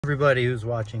Everybody who's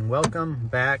watching, welcome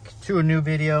back to a new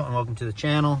video and welcome to the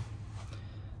channel.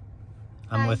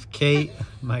 I'm with Kate,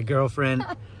 my girlfriend,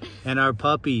 and our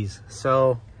puppies.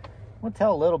 So we'll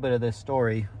tell a little bit of this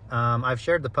story. I've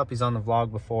shared the puppies on the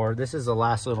vlog before. This is the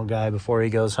last little guy before he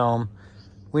goes home.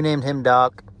 We named him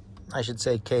Doc. I should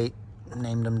say Kate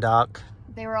named him Doc.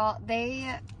 They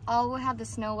all had the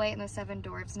Snow White and the Seven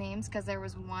Dwarfs names because there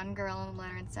was one girl in the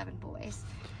litter and 7 boys.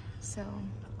 So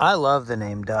I love the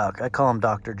name Doc. I call him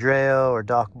Dr. Dreo or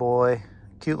Doc Boy.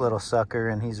 Cute little sucker,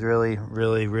 and he's really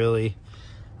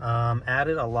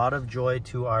added a lot of joy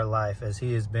to our life as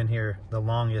he has been here the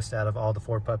longest out of all the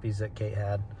 4 puppies that Kate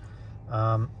had.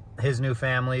 His new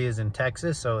family is in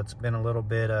Texas, so it's been a little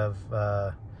bit of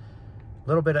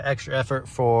extra effort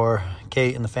for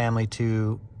Kate and the family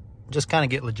to just kind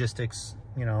of get logistics,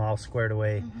 you know, all squared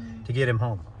away to get him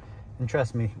home. And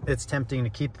trust me, it's tempting to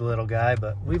keep the little guy,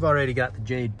 but we've already got the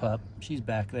Jade pup. She's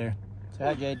back there. Say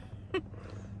hi, Jade.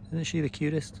 Isn't she the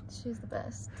cutest? she's the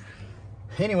best.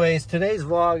 Anyways, today's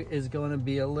vlog is going to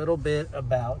be a little bit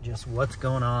about just what's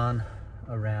going on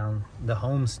around the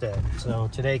homestead.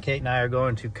 So today, Kate and I are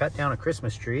going to cut down a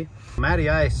Christmas tree. Matty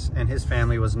Ice and his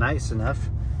family was nice enough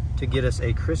to get us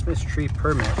a Christmas tree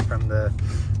permit from the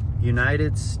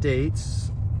United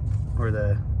States, or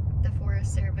the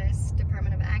Forest Service,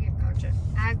 Department of Agriculture,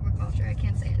 I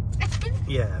can't say it.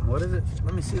 yeah, what is it?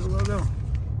 Let me see the logo.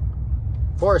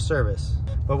 Forest Service.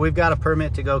 But we've got a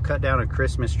permit to go cut down a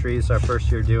Christmas tree. It's our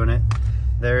first year doing it.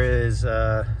 There is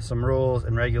some rules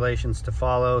and regulations to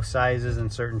follow, sizes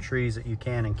and certain trees that you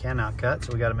can and cannot cut.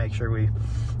 So we got to make sure we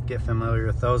get familiar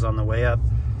with those on the way up.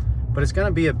 But it's going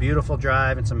to be a beautiful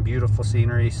drive and some beautiful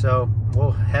scenery. So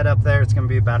we'll head up there. It's going to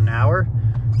be about an hour.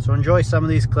 So enjoy some of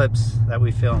these clips that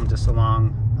we filmed just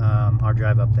along our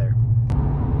drive up there.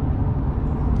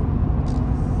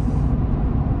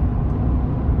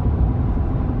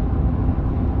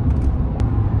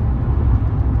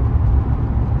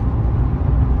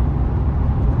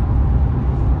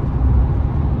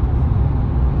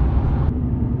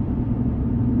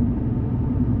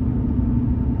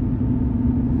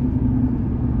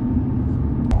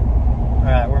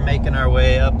 Making our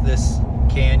way up this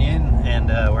canyon, and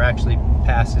we're actually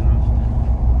passing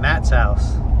Matt's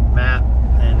house. Matt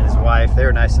and his wife, they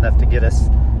were nice enough to get us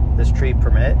this tree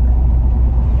permit.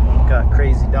 Got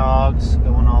crazy dogs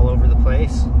going all over the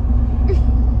place.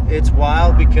 It's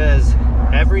wild because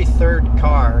every 3rd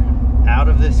car out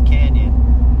of this canyon,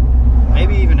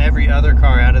 maybe even every other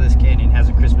car out of this canyon, has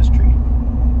a Christmas tree.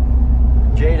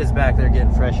 Jade is back there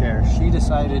getting fresh air. She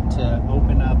decided to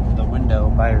open up the window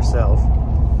by herself.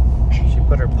 She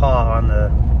put her paw on the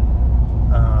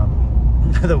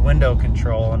window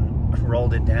control and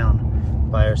rolled it down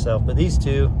by herself. But these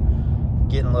two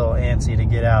getting a little antsy to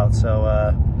get out. So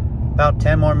about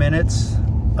 10 more minutes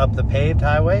up the paved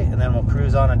highway, and then we'll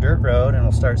cruise on a dirt road and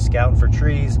we'll start scouting for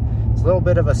trees. It's a little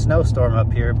bit of a snowstorm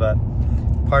up here, but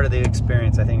part of the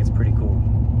experience. I think it's pretty cool.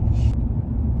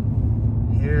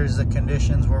 Here's the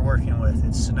conditions we're working with.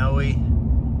 It's snowy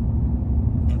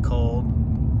and cold.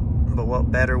 But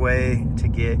what better way to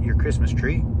get your Christmas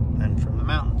tree than from the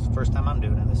mountains? First time I'm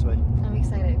doing it this way. I'm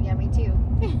excited. Yeah, me too.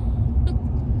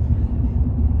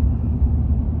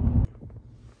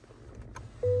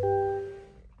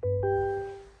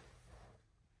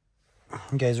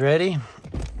 You guys ready?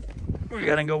 We're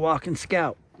gonna go walk and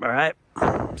scout. All right,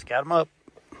 scout them up.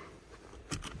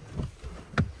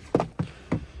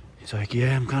 He's like,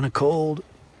 yeah, I'm kind of cold.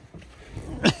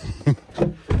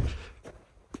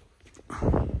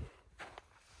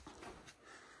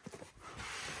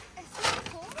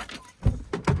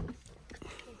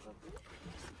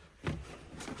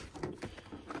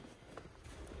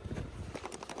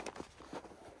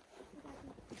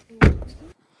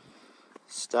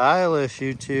 Stylish,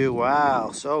 you two.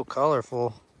 Wow, so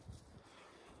colorful.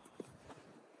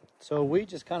 So we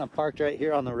just kind of parked right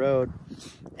here on the road,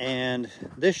 and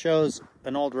this shows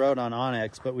an old road on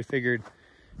Onyx, but we figured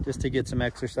just to get some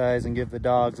exercise and give the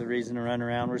dogs a reason to run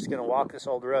around, we're just gonna walk this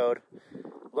old road,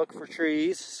 look for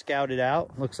trees, scout it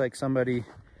out. Looks like somebody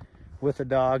with a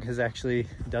dog has actually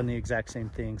done the exact same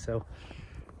thing. So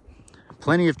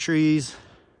plenty of trees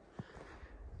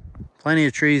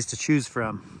to choose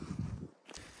from.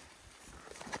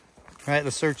 All right,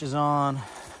 the search is on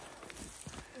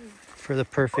for the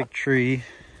perfect tree.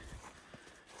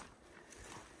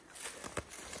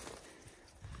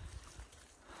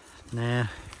 Nah.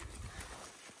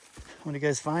 What are you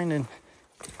guys finding?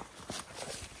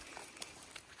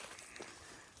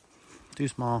 Too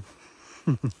small.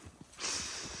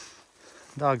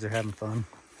 Dogs are having fun.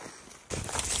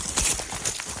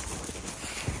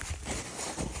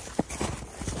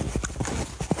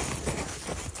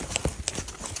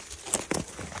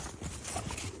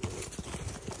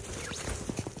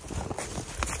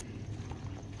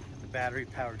 battery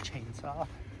powered chainsaw. Come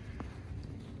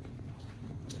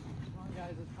on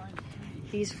guys, let's find the tree.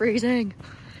 He's freezing.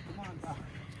 Come on, Doc.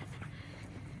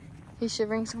 He's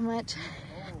shivering so much.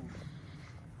 Oh.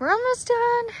 We're almost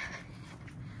done.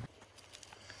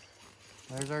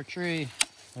 There's our tree.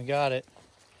 We got it.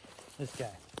 This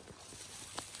guy.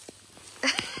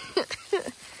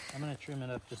 I'm gonna trim it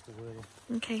up just a little.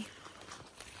 Okay.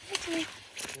 Okay.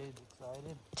 Jade's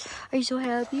excited. Are you so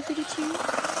happy for the tree?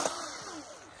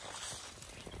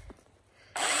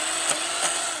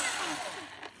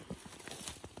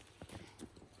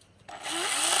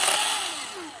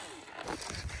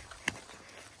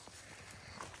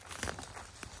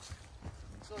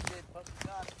 So Jade, puppy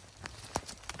got it.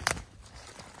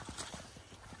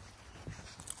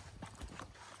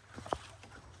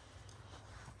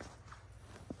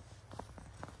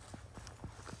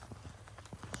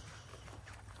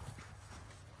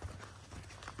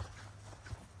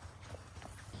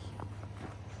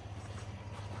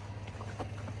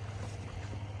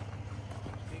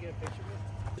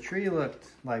 The tree looked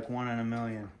like 1 in a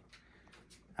million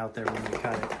out there when we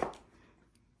cut it.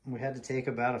 We had to take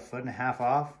about 1.5 feet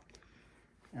off.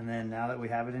 And then now that we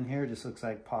have it in here, it just looks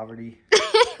like poverty.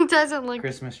 It doesn't look...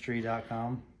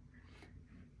 Christmastree.com.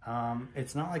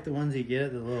 It's not like the ones you get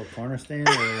at the little corner stand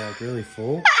where they're like really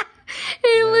full.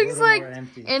 It looks like,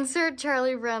 insert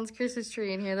Charlie Brown's Christmas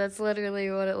tree in here. That's literally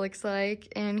what it looks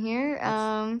like in here.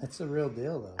 That's the real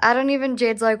deal though. I don't even,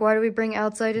 Jade's like, why do we bring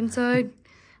outside inside?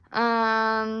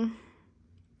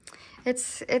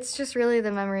 It's just really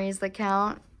the memories that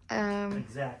count.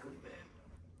 Exactly, babe.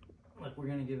 Look, we're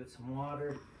gonna give it some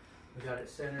water. We got it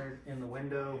centered in the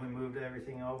window. We moved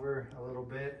everything over a little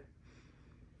bit.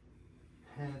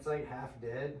 And it's like half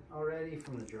dead already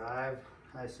from the drive,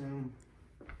 I assume.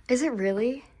 Is it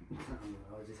really? I don't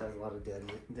know, it just has a lot of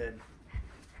dead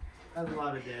has a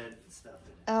lot of dead stuff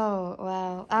in it. Oh,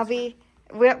 wow.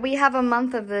 We have a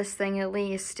month of this thing at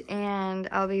least, and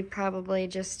I'll be probably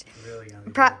just... Really gonna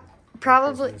be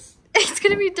probably... It's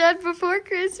gonna be dead before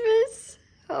Christmas.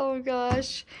 Oh,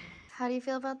 gosh. How do you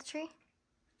feel about the tree?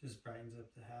 Just brightens up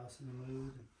the house and the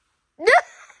mood.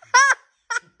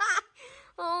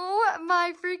 Oh,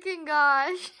 my freaking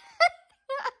gosh.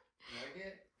 Like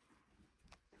it?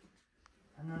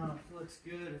 I know, it looks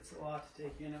good. It's a lot to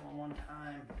take in at one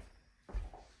time.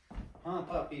 Huh,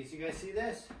 puppies? You guys see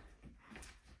this?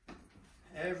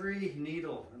 Every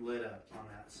needle lit up on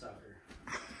that sucker.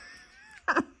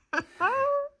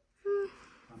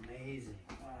 Amazing.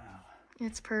 Wow.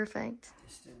 It's perfect.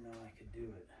 Just didn't know I could do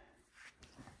it.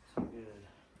 So good.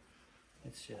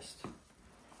 It's just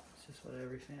what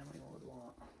every family would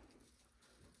want.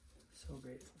 So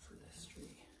grateful for this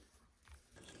tree.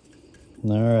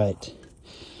 All right.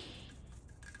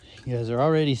 You guys are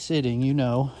already sitting, you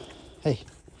know. Hey,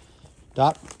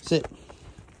 Doc, sit.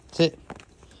 Sit.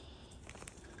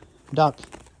 Doc,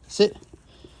 sit.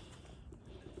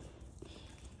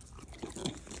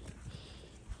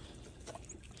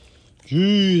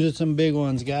 Jeez, that's some big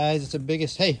ones, guys. It's the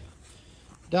biggest. Hey,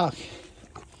 Doc.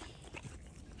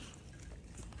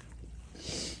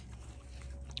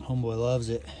 Homeboy loves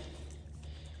it.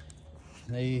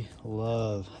 They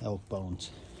love elk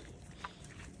bones.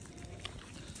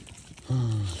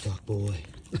 Oh, Doc boy.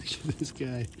 Look at this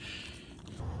guy.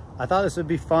 I thought this would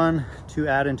be fun to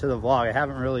add into the vlog. I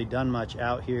haven't really done much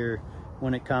out here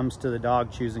when it comes to the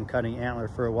dog chews and cutting antler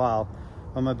for a while.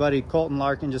 But my buddy Colton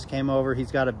Larkin just came over.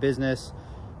 He's got a business,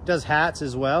 does hats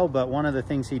as well, but one of the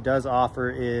things he does offer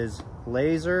is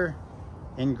laser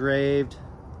engraved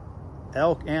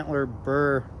elk antler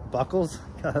burr buckles.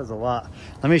 God, that's a lot.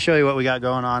 Let me show you what we got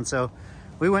going on. So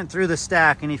we went through the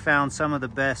stack and he found some of the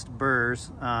best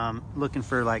burrs, looking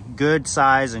for like good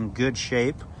size and good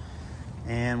shape.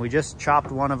 And we just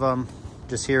chopped one of them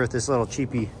just here with this little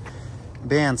cheapy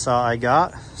bandsaw I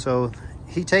got. So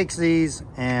he takes these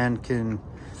and can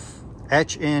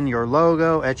etch in your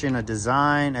logo, etch in a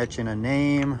design, etch in a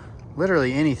name,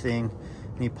 literally anything.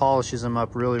 And he polishes them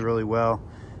up really, really well.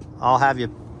 I'll have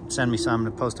you send me some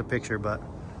to post a picture, but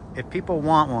if people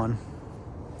want one,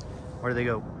 where do they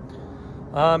go?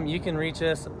 You can reach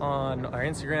us on our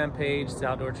Instagram page, it's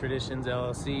Outdoor Traditions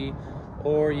LLC,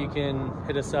 or you can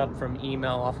hit us up from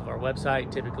email off of our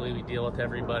website. Typically we deal with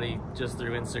everybody just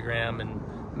through Instagram and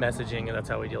messaging, and that's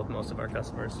how we deal with most of our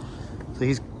customers.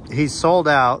 So he's sold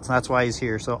out, so that's why he's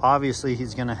here. So obviously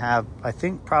he's gonna have, I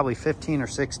think, probably 15 or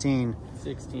 16.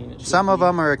 16. Some of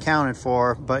them are accounted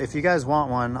for, but if you guys want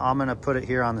one, I'm gonna put it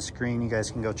here on the screen. You guys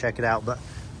can go check it out. But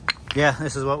yeah,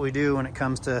 this is what we do when it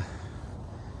comes to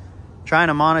trying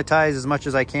to monetize as much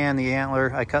as I can the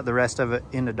antler. I cut the rest of it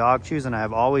into dog chews, and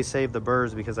I've always saved the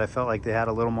burrs because I felt like they had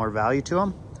a little more value to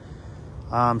them.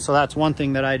 So that's one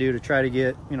thing that I do to try to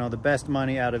get, you know, the best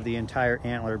money out of the entire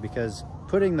antler, because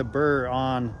putting the burr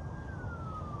on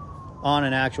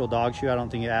an actual dog shoe, I don't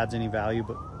think it adds any value,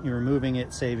 but you're removing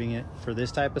it, saving it for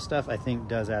this type of stuff, I think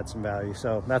does add some value.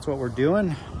 So that's what we're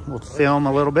doing. We'll film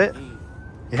a little bit.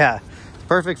 Yeah, it's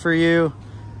perfect for you.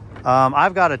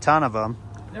 I've got a ton of them.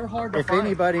 They're hard to if find.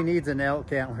 Anybody needs an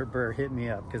elk antler burr, hit me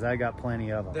up, because I got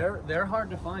plenty of them. They're hard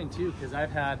to find too, because I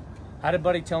had a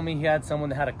buddy tell me he had someone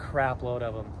that had a crap load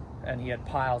of them, and he had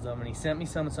piles of them, and he sent me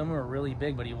some were really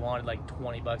big, but he wanted like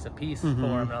 20 bucks a piece for them,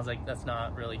 and I was like, that's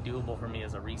not really doable for me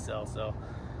as a resale. So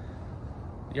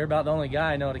you're about the only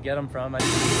guy I know to get them from.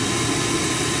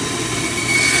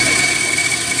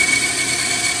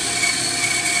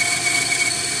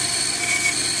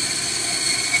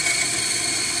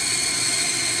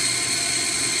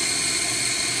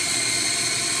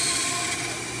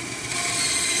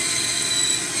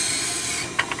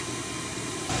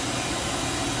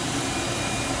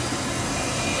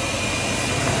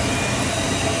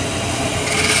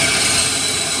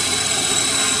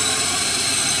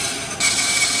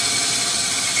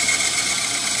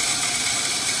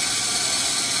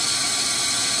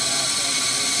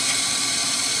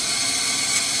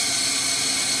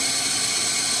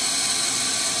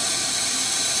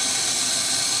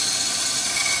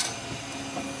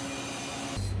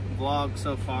 Vlog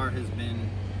so far has been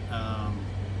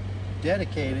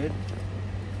dedicated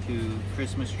to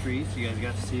Christmas trees. You guys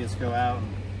got to see us go out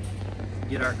and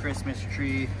get our Christmas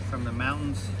tree from the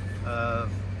mountains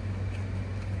of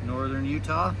northern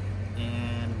Utah,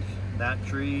 and that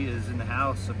tree is in the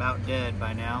house, about dead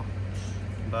by now,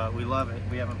 but we love it.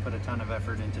 We haven't put a ton of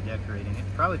effort into decorating it.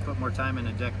 Probably put more time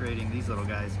into decorating these little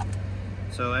guys.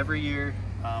 So every year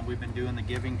we've been doing the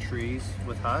giving trees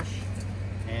with Hush,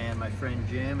 and my friend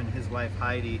Jim and his wife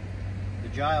Heidi, the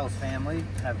Giles family,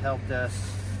 have helped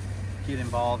us get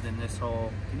involved in this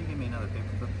whole, can you give me another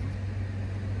paper?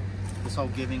 This whole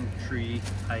giving tree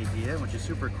idea, which is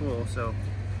super cool. So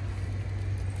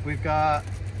we've got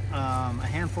a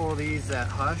handful of these that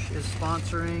Hush is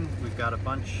sponsoring. We've got a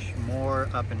bunch more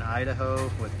up in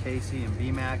Idaho with Casey and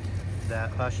BMAC that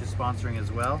Hush is sponsoring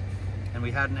as well. And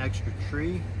we had an extra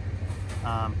tree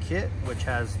kit, which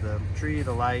has the tree,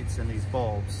 the lights, and these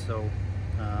bulbs. So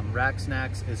Rack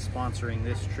Snacks is sponsoring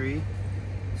this tree.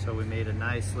 So we made a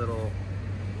nice little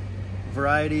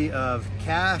variety of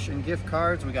cash and gift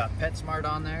cards. We got PetSmart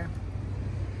on there.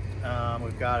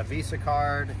 We've got a Visa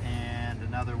card and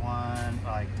another one,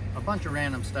 like a bunch of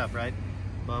random stuff, right?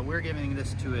 But we're giving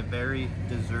this to a very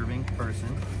deserving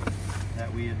person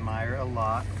that we admire a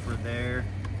lot for their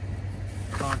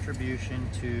contribution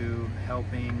to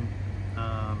helping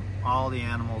all the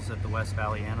animals at the West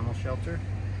Valley Animal Shelter,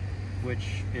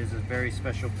 which is a very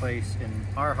special place in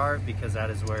our heart, because that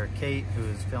is where Kate, who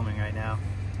is filming right now,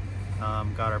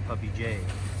 got our puppy Jade.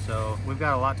 So we've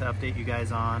got a lot to update you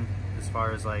guys on as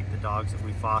far as like the dogs that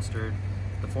we fostered.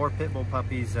 The 4 pit bull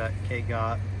puppies that Kate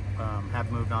got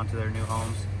have moved on to their new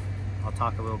homes. I'll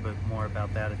talk a little bit more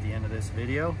about that at the end of this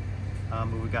video.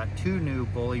 But we've got 2 new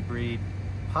bully breed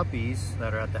puppies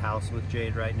that are at the house with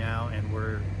Jade right now, and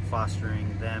we're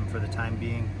fostering them for the time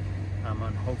being,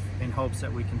 in hopes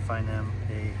that we can find them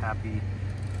a happy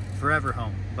forever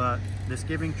home. But this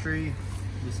giving tree,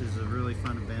 this is a really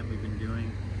fun event we've been doing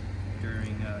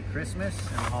during Christmas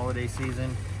and the holiday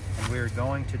season, and we're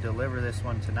going to deliver this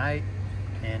one tonight,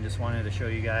 and just wanted to show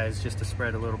you guys, just to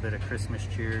spread a little bit of Christmas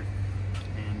cheer.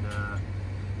 And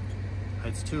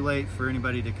it's too late for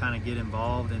anybody to kind of get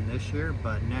involved in this year,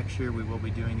 but next year we will be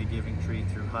doing the giving tree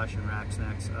through Hush and Rack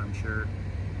Snacks, I'm sure.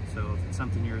 So if it's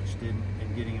something you're interested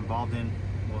in getting involved in,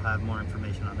 we'll have more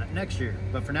information on that next year.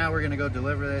 But for now, we're gonna go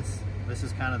deliver this. This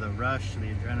is kind of the rush, the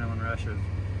adrenaline rush of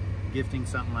gifting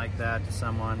something like that to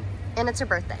someone. And it's her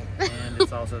birthday. And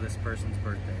it's also this person's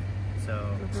birthday.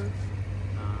 So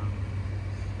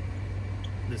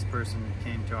this person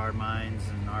came to our minds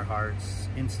and our hearts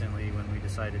instantly when we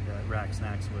decided that Rack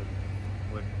Snacks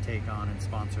would take on and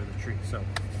sponsor the tree. So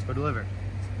let's go deliver.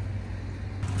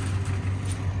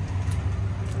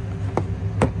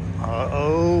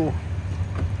 Uh-oh.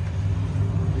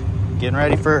 Getting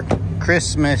ready for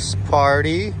Christmas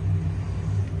party.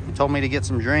 He told me to get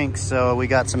some drinks, so we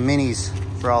got some minis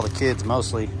for all the kids,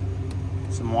 mostly.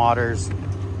 Some waters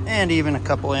and even a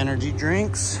couple energy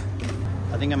drinks.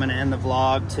 I think I'm gonna end the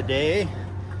vlog today.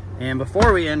 And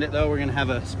before we end it though, we're gonna have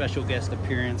a special guest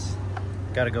appearance.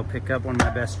 Gotta go pick up one of my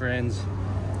best friends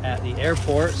at the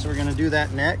airport. So we're gonna do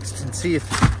that next and see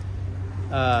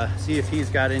if he's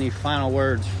got any final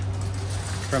words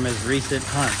from his recent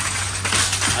hunt.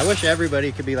 I wish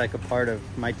everybody could be like a part of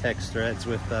my text threads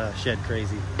with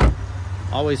ShedCrazy.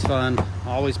 Always fun,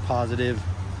 always positive,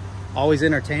 always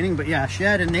entertaining. But yeah,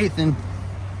 Shed and Nathan,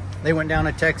 they went down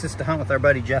to Texas to hunt with our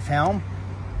buddy Jeff Helm.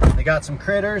 They got some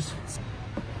critters.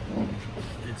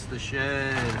 It's the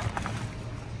Shed.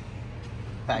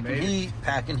 Packing heat,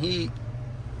 packing heat.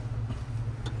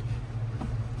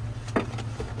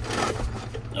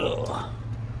 Ugh.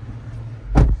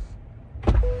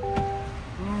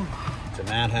 It's a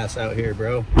madhouse out here,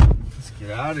 bro. Let's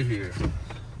get out of here.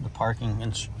 The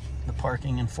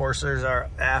parking enforcers are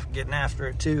getting after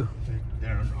it too.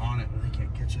 They're on it, but they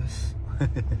can't catch us.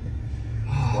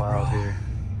 Wild here.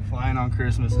 Flying on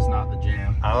Christmas is not the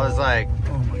jam. I was like,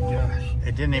 oh my gosh.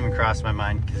 It didn't even cross my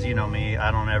mind because you know me,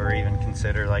 I don't ever even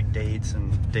consider like dates,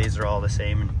 and days are all the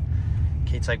same. And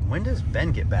Kate's like, when does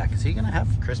Ben get back? Is he gonna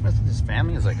have Christmas with his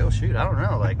family? I was like, oh shoot, I don't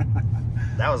know. Like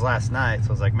that was last night, so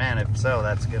I was like, man, if so,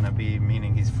 that's gonna be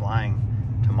meaning he's flying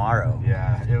tomorrow.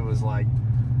 Yeah, it was like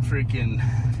freaking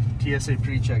TSA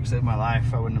pre-check saved my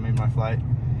life. I wouldn't have made my flight.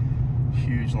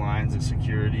 Huge lines of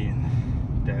security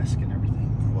and desk and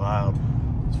everything. Wild.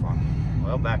 It's fun.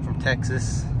 Well, back from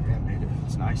Texas. Yeah, made it.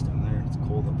 It's nice down there. It's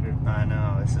cold up here. I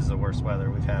know, this is the worst weather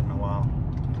we've had in a while.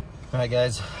 All right,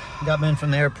 guys, got Ben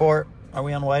from the airport. Are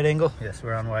we on wide angle? Yes,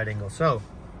 we're on wide angle. So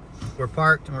we're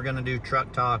parked and we're gonna do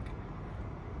truck talk.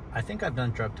 I think I've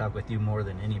done truck talk with you more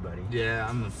than anybody. Yeah,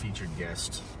 I'm the featured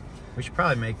guest. We should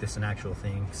probably make this an actual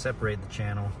thing. Separate the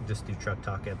channel. Just do truck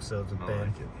talk episodes with Ben.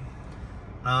 Like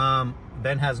it.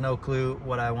 Ben has no clue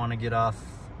what I want to get off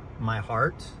my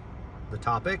heart, the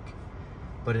topic,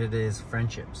 but it is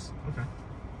friendships. Okay.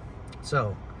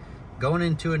 So, going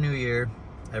into a new year,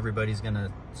 everybody's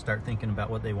gonna start thinking about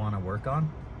what they want to work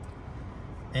on.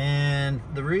 And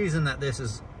the reason that this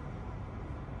is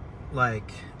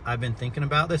like I've been thinking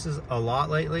about this is a lot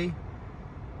lately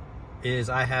is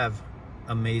I have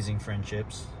amazing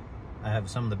friendships. I have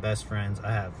some of the best friends.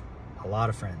 I have a lot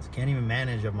of friends. Can't even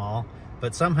manage them all,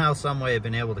 but somehow, some way I've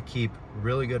been able to keep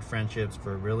really good friendships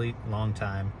for a really long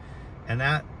time. And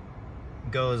that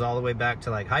goes all the way back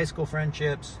to like high school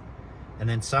friendships. And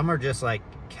then some are just like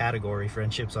category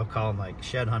friendships. I'll call them like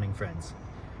shed hunting friends,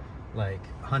 like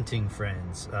hunting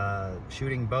friends,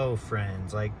 shooting bow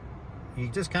friends. Like you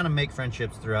just kind of make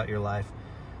friendships throughout your life.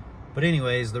 But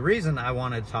anyways, the reason I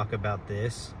wanted to talk about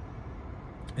this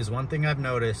is one thing I've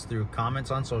noticed through comments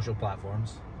on social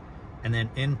platforms and then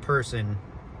in person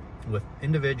with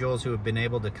individuals who have been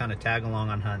able to kind of tag along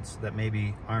on hunts that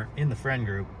maybe aren't in the friend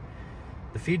group.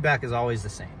 The feedback is always the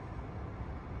same.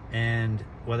 And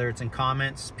whether it's in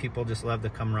comments, people just love the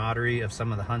camaraderie of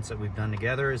some of the hunts that we've done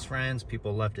together as friends.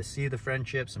 People love to see the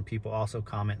friendships, and people also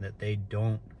comment that they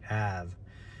don't have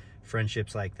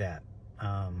friendships like that.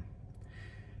 And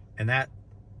that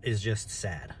is just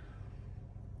sad,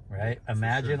 right? Yeah,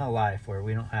 imagine a life where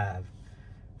we don't have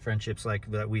friendships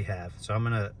like that we have. So I'm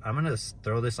gonna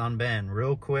throw this on Ben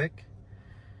real quick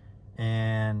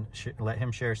and let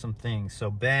him share some things. So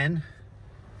Ben,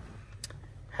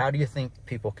 how do you think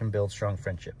people can build strong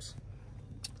friendships?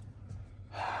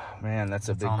 Man, that's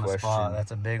a big question.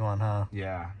 That's a big one, huh?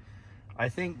 Yeah. I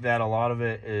think that a lot of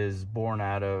it is born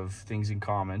out of things in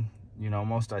common. You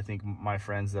know, I think my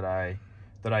friends that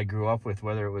I grew up with,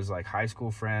 whether it was like high school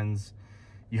friends,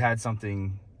 you had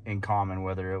something in common,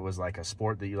 whether it was like a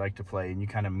sport that you like to play, and you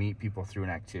kind of meet people through an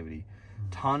activity.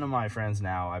 Ton of my friends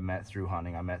now I met through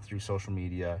hunting, I met through social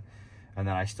media, and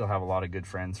then I still have a lot of good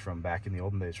friends from back in the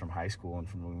olden days from high school and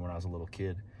from when I was a little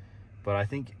kid. But I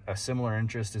think a similar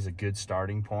interest is a good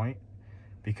starting point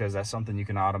because that's something you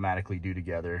can automatically do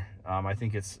together. I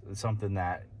think it's something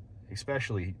that,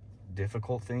 especially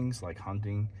difficult things like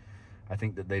hunting, I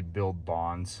think that they build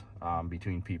bonds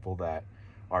between people that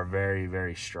are very,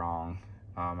 very strong.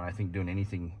 And I think doing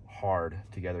anything hard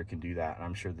together can do that. And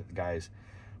I'm sure that the guys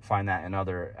find that in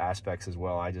other aspects as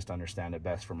well. I just understand it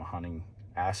best from a hunting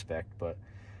aspect. But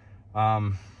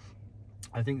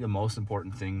I think the most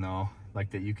important thing, though,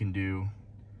 like that you can do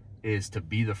is to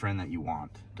be the friend that you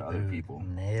want to other people.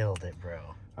 Nailed it,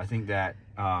 bro. I think that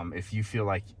if you feel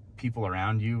like people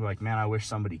around you, like, man, I wish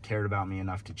somebody cared about me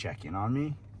enough to check in on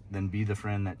me, then be the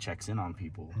friend that checks in on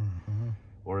people. Mm-hmm.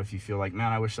 Or if you feel like,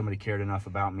 man, I wish somebody cared enough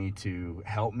about me to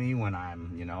help me when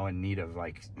I'm, you know, in need of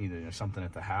like either something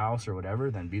at the house or whatever,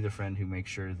 then be the friend who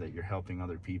makes sure that you're helping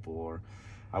other people. Or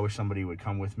I wish somebody would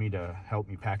come with me to help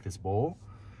me pack this bowl,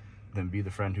 then be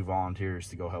the friend who volunteers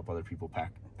to go help other people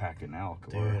pack an elk.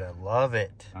 Dude, I love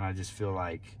it. And I just feel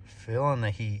like feeling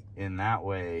the heat. In that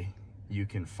way, you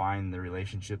can find the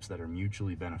relationships that are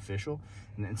mutually beneficial.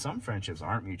 And some friendships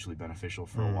aren't mutually beneficial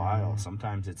for a while.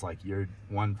 Sometimes it's like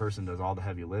one person does all the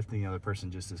heavy lifting, the other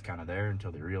person just is kind of there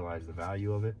until they realize the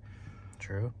value of it.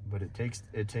 True. But it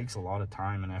takes a lot of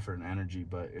time and effort and energy,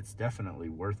 but it's definitely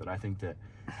worth it. I think that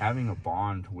having a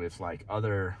bond with like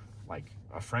a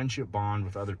friendship bond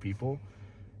with other people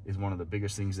is one of the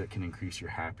biggest things that can increase your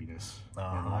happiness.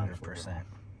 100%.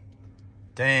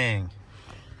 Dang.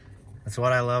 That's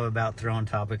what I love about throwing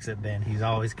topics at Ben. He's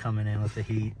always coming in with the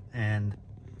heat, and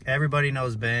everybody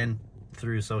knows Ben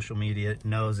through social media,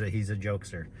 knows that he's a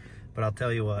jokester. But I'll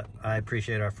tell you what, I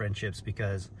appreciate our friendships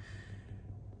because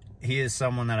he is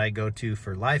someone that I go to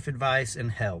for life advice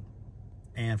and help.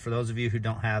 And for those of you who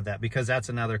don't have that, because that's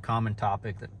another common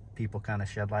topic that people kind of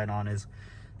shed light on, is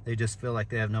they just feel like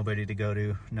they have nobody to go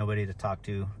to, nobody to talk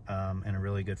to, and a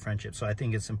really good friendship. So I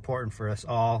think it's important for us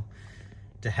all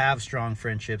to have strong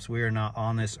friendships. We are not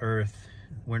on this earth.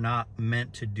 We're not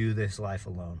meant to do this life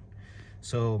alone.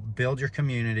 So build your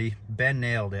community. Ben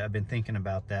nailed it. I've been thinking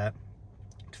about that.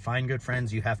 To find good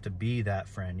friends, you have to be that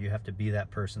friend. You have to be that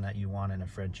person that you want in a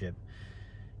friendship.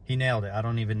 He nailed it. I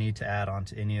don't even need to add on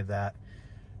to any of that.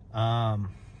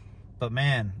 But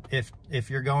man, if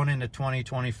you're going into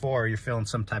 2024, you're feeling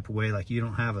some type of way, like you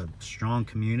don't have a strong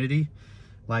community,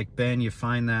 like Ben, you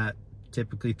find that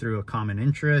typically through a common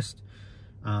interest,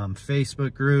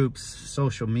 Facebook groups,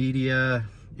 social media,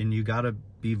 and you got to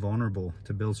be vulnerable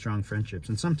to build strong friendships.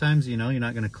 And sometimes, you know, you're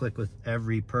not going to click with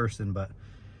every person, but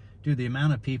dude, the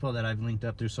amount of people that I've linked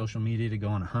up through social media to go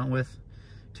on a hunt with,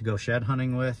 to go shed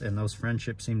hunting with, and those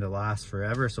friendships seem to last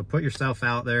forever. So put yourself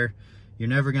out there. You're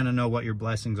never going to know what your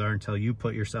blessings are until you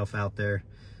put yourself out there.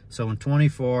 So in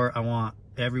 24, I want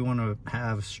everyone to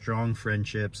have strong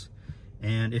friendships.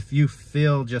 And if you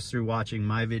feel just through watching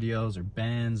my videos or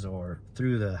Ben's or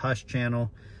through the Hush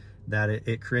channel that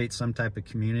it creates some type of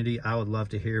community, I would love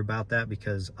to hear about that,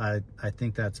 because I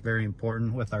think that's very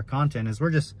important with our content, is we're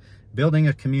just building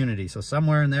a community. So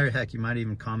somewhere in there, heck, you might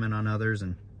even comment on others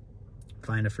and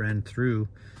find a friend through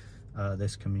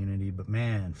this community. But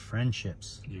man,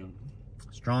 friendships. Yeah.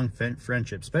 Strong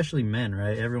friendship, especially men,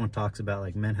 right? Everyone talks about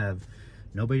like men have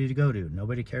nobody to go to.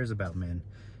 Nobody cares about men.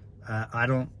 I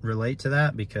don't relate to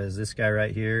that, because this guy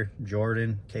right here,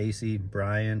 Jordan, Casey,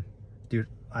 Brian, dude,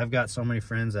 I've got so many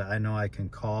friends that I know I can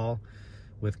call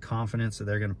with confidence that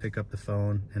they're going to pick up the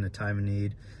phone in a time of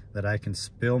need, that I can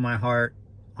spill my heart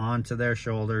onto their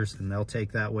shoulders and they'll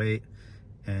take that weight.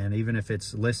 And even if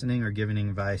it's listening or giving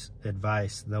advice,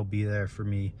 they'll be there for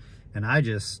me. And I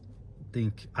just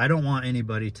think I don't want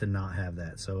anybody to not have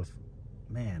that. So if,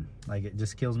 man, like, it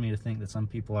just kills me to think that some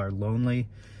people are lonely,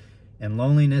 and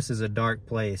loneliness is a dark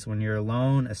place. When you're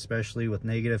alone, especially with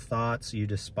negative thoughts, you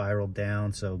just spiral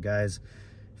down. So guys,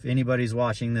 if anybody's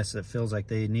watching this that feels like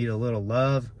they need a little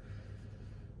love,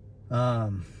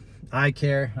 I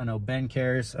care. I know Ben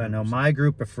cares. I know my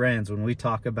group of friends, when we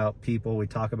talk about people, we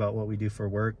talk about what we do for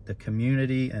work, the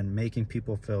community, and making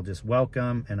people feel just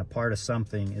welcome and a part of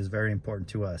something is very important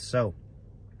to us. So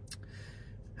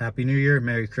Happy New Year,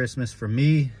 Merry Christmas from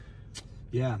me.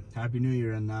 Yeah, Happy New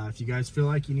Year. And if you guys feel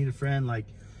like you need a friend, like,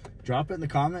 drop it in the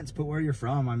comments, put where you're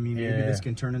from. I mean, maybe this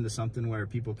can turn into something where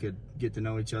people could get to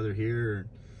know each other here.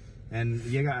 And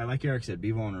yeah, like Eric said,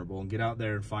 be vulnerable and get out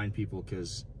there and find people,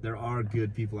 because there are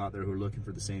good people out there who are looking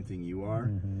for the same thing you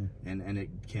are. And it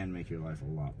can make your life a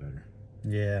lot better.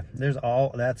 Yeah,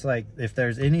 that's like, if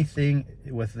there's anything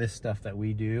with this stuff that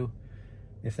we do,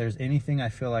 if there's anything I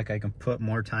feel like I can put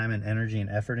more time and energy and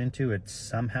effort into, it's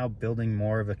somehow building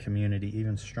more of a community,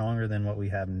 even stronger than what we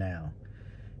have now.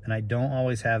 And I don't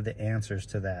always have the answers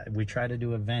to that. We try to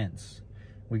do events.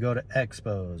 We go to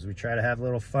expos. We try to have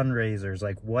little fundraisers.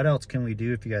 Like, what else can we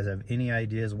do? If you guys have any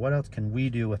ideas, what else can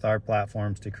we do with our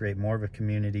platforms to create more of a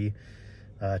community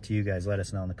to you guys? Let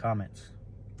us know in the comments.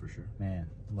 For sure. Man,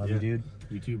 love you, dude.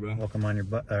 You too, bro. Welcome on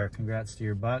your congrats to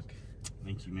your buck.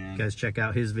 Thank you, man. You guys check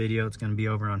out his video. It's going to be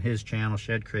over on his channel,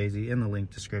 ShedCrazy, in the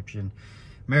link description.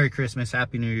 Merry Christmas.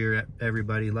 Happy New Year,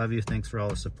 everybody. Love you. Thanks for all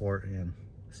the support, and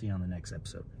see you on the next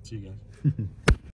episode. See you guys.